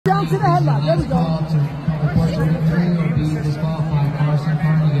down to the headlock. There we go.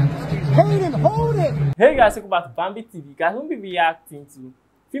 Hayden, hold it. Hey guys, welcome back to Bambi TV. Guys, we'll be reacting to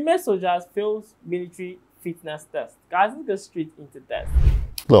female soldiers fails military fitness test. Guys, let's go straight into that.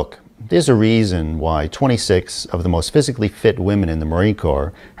 Look, there's a reason why 26 of the most physically fit women in the Marine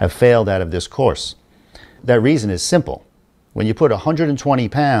Corps have failed out of this course. That reason is simple. When you put 120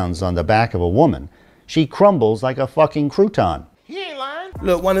 pounds on the back of a woman, she crumbles like a fucking crouton. He ain't lying.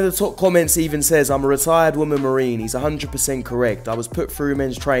 Look, one of the top comments even says, I'm a retired woman Marine. He's 100% correct. I was put through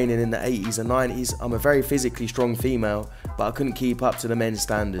men's training in the 80s and 90s. I'm a very physically strong female, but I couldn't keep up to the men's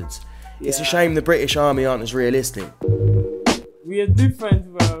standards. Yeah. It's a shame the British Army aren't as realistic. We are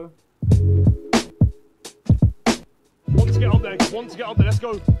different, bro. Want to get up there, let's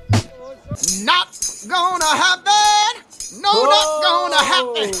go. Not gonna happen. No, not gonna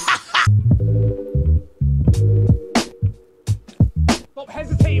happen. Stop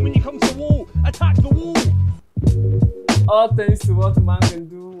hesitating when you come to the wall. Attack the wall. All thanks to what man can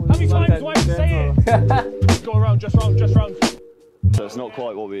do. How many times do I have to say it? Go around, just round. So it's not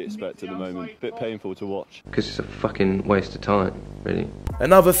quite what we expect at the moment. Bit painful to watch. Because it's a fucking waste of time, really.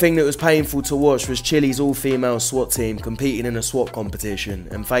 Another thing that was painful to watch was Chile's all-female SWAT team competing in a SWAT competition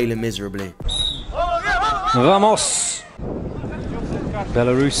and failing miserably. Vamos!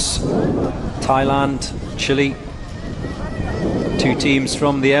 Belarus, Thailand, Chile. Two teams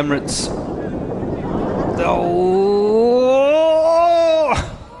from the Emirates. Oh!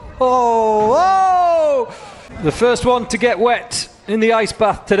 The first one to get wet in the ice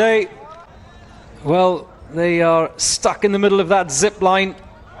bath today. Well, they are stuck in the middle of that zip line.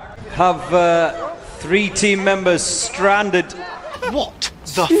 Have 3 team members stranded. What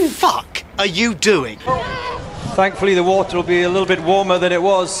the fuck are you doing? Thankfully the water will be a little bit warmer than it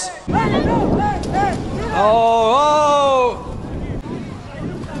was. Imagine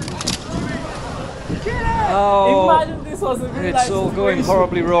this was a real life It's all going situation.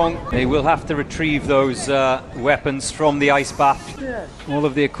 horribly wrong. They will have to retrieve those weapons from the ice bath. Yeah. All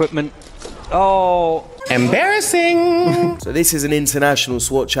of the equipment. Oh, Embarrassing! So this is an international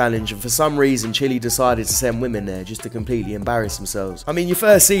SWAT challenge, and for some reason Chile decided to send women there just to completely embarrass themselves. I mean, you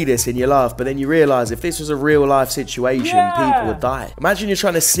first see this and you laugh, but then you realise if this was a real life situation, people would die. Imagine you're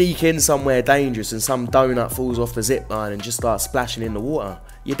trying to sneak in somewhere dangerous and some donut falls off the zip line and just starts splashing in the water.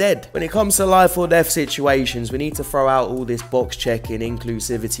 You're dead. When it comes to life or death situations, we need to throw out all this box checking,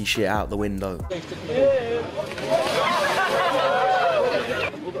 inclusivity shit out the window.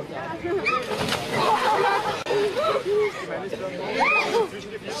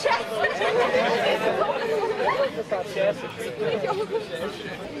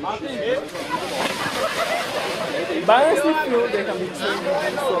 But I honestly feel they can be trained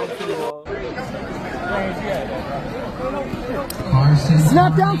in something.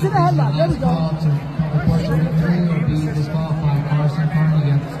 Snap down to the headlock. There we go.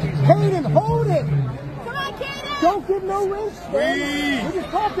 Hayden, hold it. Come on, Kaden. Don't give no wings. We just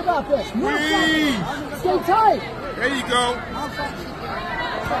talked about this. Stay tight. There you go.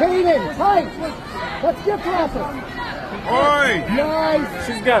 Hayden, tight. Let's get proper. Oi! Nice.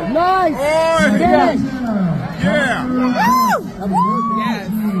 She's gone. Nice. Oi! Yes. Yeah! Yes.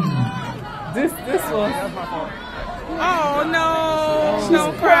 This was. Oh no!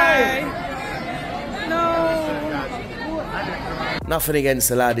 Don't cry. No. Nothing against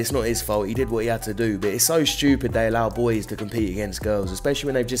the lad, it's not his fault, he did what he had to do, but it's so stupid they allow boys to compete against girls, especially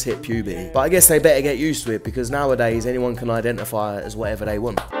when they've just hit puberty. But I guess they better get used to it, because nowadays anyone can identify as whatever they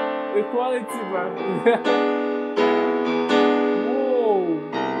want. Equality, bro.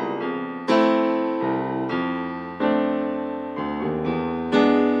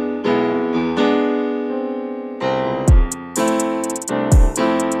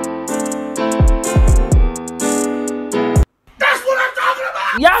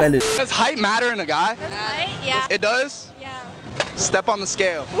 Yes! Does height matter in a guy? Right? Yeah. It does? Yeah. Step on the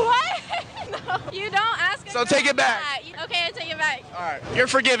scale. What? No. You don't ask. So take it back. Okay, I take it back. Alright, you're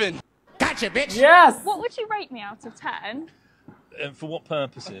forgiven. Gotcha, bitch. Yes! What would you rate me out of 10? For what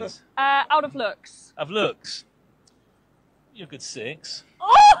purposes? Out of looks. Of looks? You're a good 6.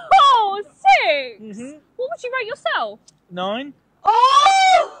 Oh, 6? Mm-hmm. What would you rate yourself? 9.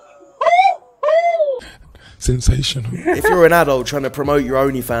 Oh! Sensational. If you're an adult trying to promote your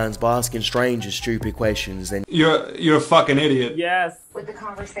OnlyFans by asking strangers stupid questions, then You're a fucking idiot. Yes. With the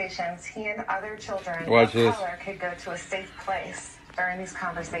conversations, he and other children Watch of this. color could go to a safe place during these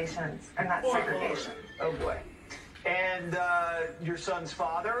conversations, and that's segregation. Oh boy. And your son's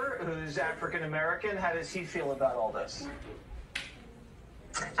father, who's African American, how does he feel about all this?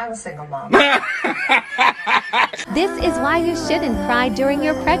 I'm a single mom. This is why you shouldn't cry during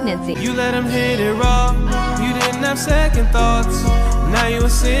your pregnancy. You let him hit it raw. You didn't have second thoughts. Now you're a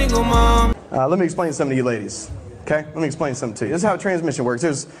single mom. Let me explain something to you ladies. Okay? Let me explain something to you. This is how a transmission works.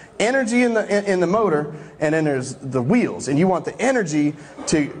 There's energy in the motor, and then there's the wheels. And you want the energy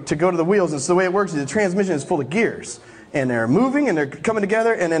to go to the wheels. And so the way it works is the transmission is full of gears. And they're moving and they're coming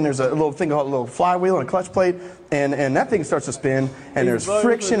together, and then there's a little thing called a little flywheel and a clutch plate, and that thing starts to spin, and there's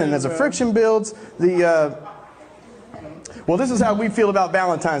friction, and as the friction builds, well, this is how we feel about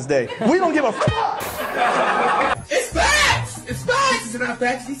Valentine's Day. We don't give a fuck! It's facts! It's facts! Is it not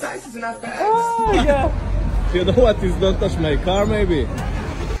facts? These facts is not facts. Oh, yeah. You know what is don't touch my car, maybe?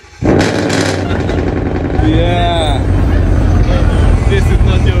 Yeah. This is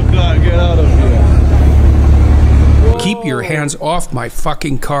not your car. Get out of here. Keep your hands off my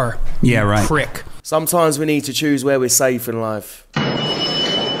fucking car. Yeah, right. Prick. Sometimes we need to choose where we're safe in life.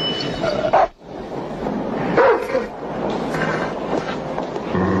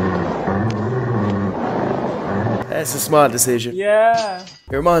 That's a smart decision. Yeah.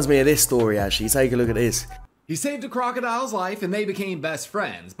 It reminds me of this story, actually. Take a look at this. He saved a crocodile's life and they became best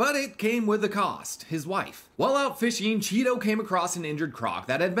friends, but it came with a cost, his wife. While out fishing, Cheeto came across an injured croc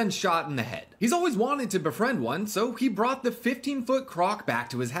that had been shot in the head. He's always wanted to befriend one, so he brought the 15-foot croc back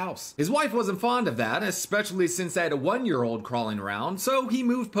to his house. His wife wasn't fond of that, especially since they had a 1-year-old crawling around, so he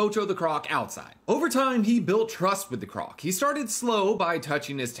moved Pocho the croc outside. Over time, he built trust with the croc. He started slow by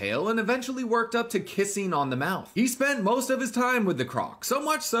touching his tail and eventually worked up to kissing on the mouth. He spent most of his time with the croc, so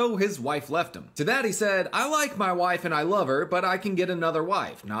much so his wife left him. To that he said, "I like my wife and I love her, but I can get another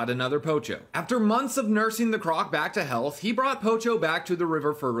wife, not another Pocho." After months of nursing the croc back to health, he brought Pocho back to the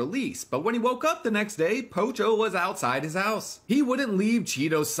river for release, but when he woke up the next day, Pocho was outside his house. He wouldn't leave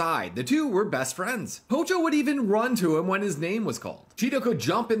Cheeto's side. The two were best friends. Pocho would even run to him when his name was called. Cheeto could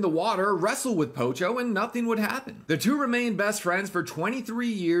jump in the water, wrestle with Pocho, and nothing would happen. The two remained best friends for 23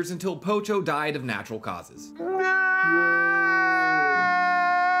 years until Pocho died of natural causes.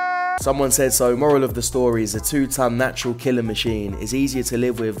 Someone said so. Moral of the story is a 2-ton natural killer machine is easier to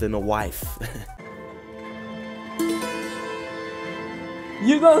live with than a wife.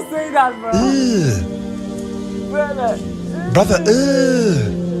 You don't say that, bro. Brother,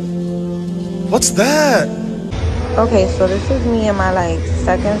 what's that? Okay, so this is me in my like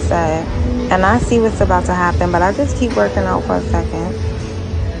second set, and I see what's about to happen, but I just keep working out for a second.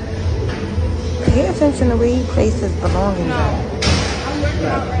 Pay attention to where you place his belongings. No, I'm working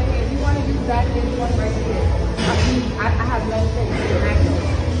out right here. You want to use that, then you want right here. I have less space.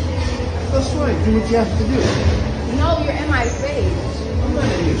 That's right. Do what you have to do. No, you're in my space. I'm not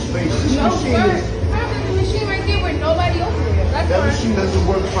in your space. This machine is... the machine right there with nobody over there. That machine doesn't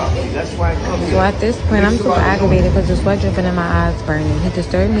work properly. That's why I come here. So at this point, I'm super aggravated because the sweat dripping in my eyes burning. He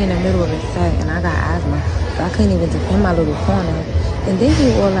disturbed me in the middle of his set, and I got asthma, so I couldn't even defend my little corner. And then he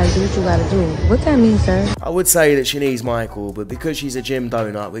was like, "Do what you gotta do." What that mean, sir? I would say that she needs Michael, but because she's a gym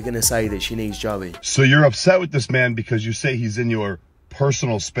donut, we're going to say that she needs Joey. So you're upset with this man because you say he's in your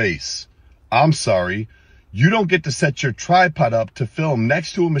personal space. I'm sorry. You don't get to set your tripod up to film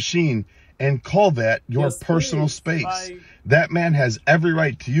next to a machine and call that your personal space. That man has every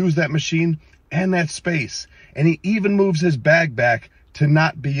right to use that machine and that space. And he even moves his bag back to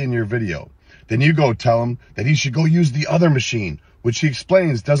not be in your video. Then you go tell him that he should go use the other machine, which he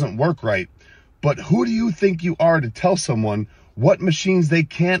explains doesn't work right. But who do you think you are to tell someone what machines they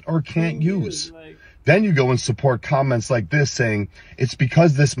can't or can't use? Then you go and support comments like this saying, it's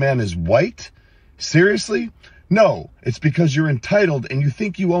because this man is white? Seriously? No, it's because you're entitled and you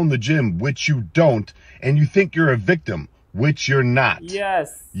think you own the gym, which you don't, and you think you're a victim, which you're not.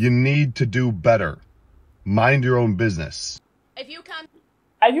 Yes. You need to do better. Mind your own business. If you can...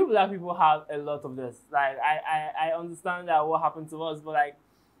 I feel black people have a lot of this. Like, I understand that what happened to us, but like,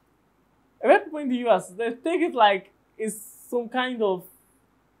 when people in the US, they think it like it's some kind of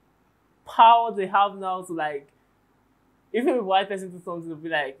power they have now to like, if a white person do something, they'll be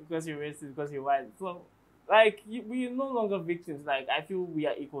like, because you're racist, because you're white. So, like, we are no longer victims. Like, I feel we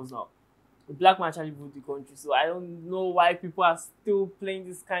are equals now. The black man actually ruled the country, so I don't know why people are still playing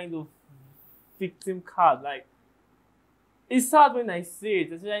this kind of victim card. Like, it's sad when I see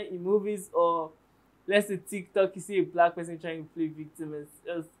it, especially in movies or, let's say, TikTok, you see a black person trying to play victim. It's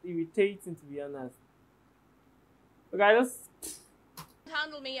just irritating, to be honest. Like, I just...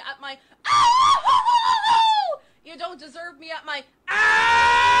 handle me at my... You don't deserve me at my...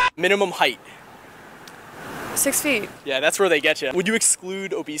 Minimum height. 6 feet. Yeah, that's where they get you. Would you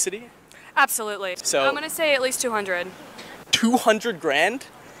exclude obesity? Absolutely. So I'm gonna say at least 200. 200 grand?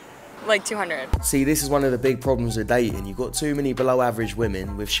 Like 200. See, this is one of the big problems with dating. You've got too many below average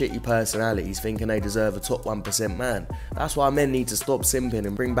women with shitty personalities thinking they deserve a top 1% man. That's why men need to stop simping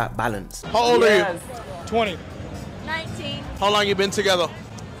and bring back balance. How old are you? 20. 19. How long you been together?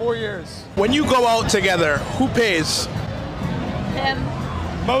 4 years. When you go out together, who pays? Him.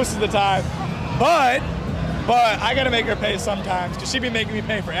 Most of the time. But I gotta make her pay sometimes, because she be making me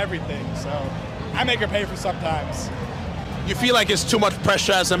pay for everything, so I make her pay for sometimes. You feel like it's too much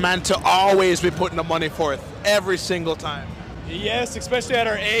pressure as a man to always be putting the money forth every single time? Yes, especially at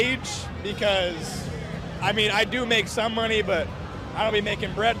our age, because, I mean, I do make some money, but I don't be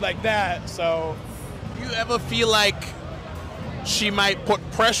making bread like that, so. Do you ever feel like she might put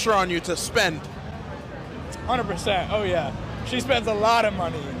pressure on you to spend? 100%, oh yeah. She spends a lot of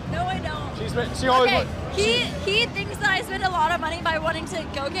money. No, I don't. She always. Okay, he thinks that I spend a lot of money by wanting to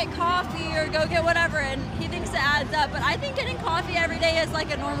go get coffee or go get whatever, and he thinks it adds up. But I think getting coffee every day is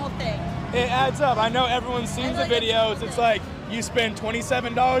like a normal thing. It adds up. I know everyone's seen the videos. It's like you spend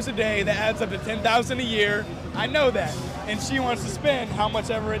 $27 a day. That adds up to $10,000 a year. I know that, and she wants to spend how much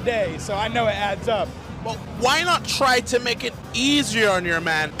ever a day. So I know it adds up. But why not try to make it easier on your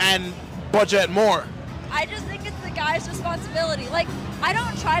man and budget more? I just think it's the guy's responsibility. Like, I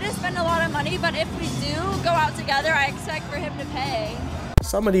don't try to spend a lot of money, but if we do go out together, I expect for him to pay.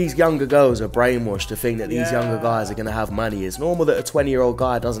 Some of these younger girls are brainwashed to think that these younger guys are going to have money. It's normal that a 20-year-old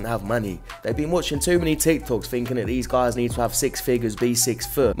guy doesn't have money. They've been watching too many TikToks thinking that these guys need to have 6 figures, be 6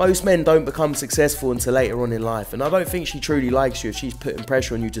 foot. Most men don't become successful until later on in life, and I don't think she truly likes you if she's putting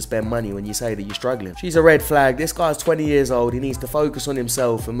pressure on you to spend money when you say that you're struggling. She's a red flag. This guy's 20 years old. He needs to focus on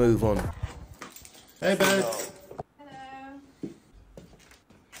himself and move on. Hey, babe.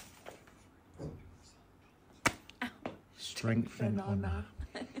 Strengthen honor.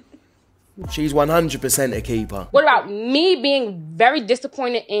 She's 100% a keeper. What about me being very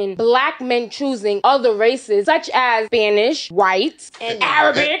disappointed in black men choosing other races such as Spanish, white, and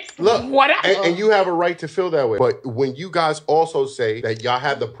Arabic? Look, whatever. and you have a right to feel that way. But when you guys also say that y'all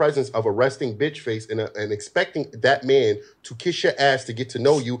have the presence of a resting bitch face and expecting that man to kiss your ass to get to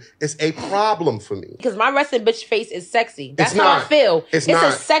know you, it's a problem for me. Because my resting bitch face is sexy. That's how not. I feel. It's not.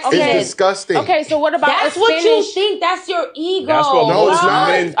 a sexy It's disgusting. Okay, so what about That's a what you Spanish? think. That's your ego. That's what most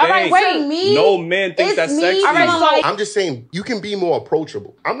men think. All right, wait. Me, No man thinks it's that's me sexy. All right, so I'm just saying, you can be more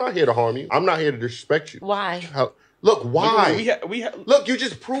approachable. I'm not here to harm you. I'm not here to disrespect you. Why? Look, why? Look, you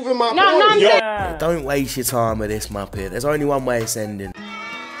just proving my point. Don't waste your time with this muppet. There's only one way it's ending.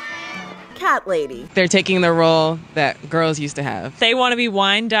 Cat lady. They're taking the role that girls used to have. They want to be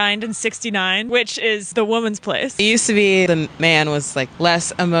wine dined in 69, which is the woman's place. It used to be the man was like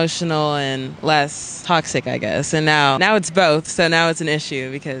less emotional and less toxic, I guess. And now it's both. So now it's an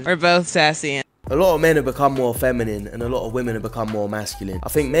issue because we're both sassy. A lot of men have become more feminine and a lot of women have become more masculine. I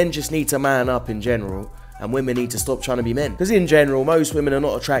think men just need to man up in general, and women need to stop trying to be men. Because in general, most women are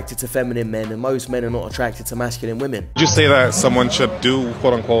not attracted to feminine men and most men are not attracted to masculine women. Would you say that someone should do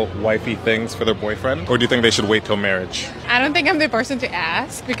quote-unquote wifey things for their boyfriend? Or do you think they should wait till marriage? I don't think I'm the person to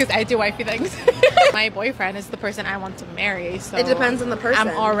ask because I do wifey things. My boyfriend is the person I want to marry, so It depends on the person.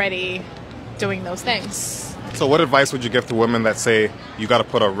 I'm already doing those things. So what advice would you give to women that say you gotta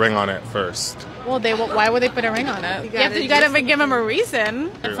put a ring on it first? Well, why would they put a ring on it? You gotta give them a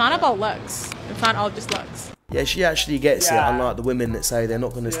reason. It's not about looks. It's not all just looks. Yeah, she actually gets it, unlike the women that say they're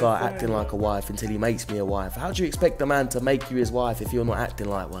not going to start acting like a wife until he makes me a wife. How do you expect a man to make you his wife if you're not acting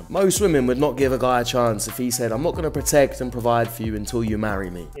like one? Most women would not give a guy a chance if he said, I'm not going to protect and provide for you until you marry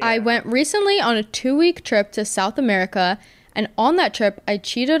me. I went recently on a 2-week trip to South America, and on that trip, I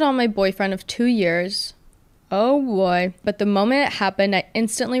cheated on my boyfriend of 2 years. Oh boy. But the moment it happened, I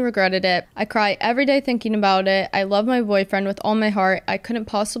instantly regretted it. I cry every day thinking about it. I love my boyfriend with all my heart. I couldn't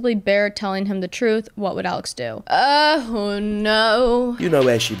possibly bear telling him the truth. What would Alex do? Oh no. You know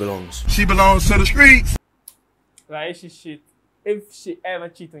where she belongs. She belongs to the streets. Like, if she ever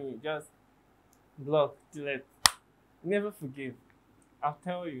cheat on you, just block, delete. Never forgive. I'll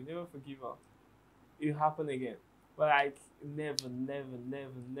tell you, never forgive her. It'll happen again. But like, never forgive,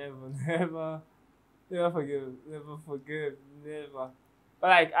 never. But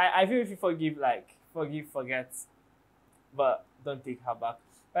like, I feel if you forgive, like, forget, but don't take her back.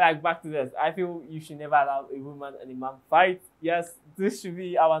 But like, back to this, I feel you should never allow a woman and a man fight. Yes, this should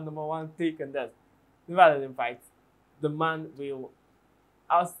be our #1 take on this. Never let them fight. The man will,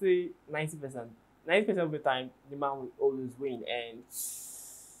 I'll say 90%. 90% of the time, the man will always win. And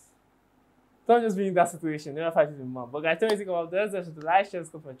don't just be in that situation. Never fight with the man. But guys, tell me what you think about this. Just like, share,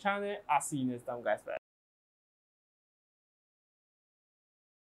 subscribe to my channel. I'll see you next time, guys. Bye.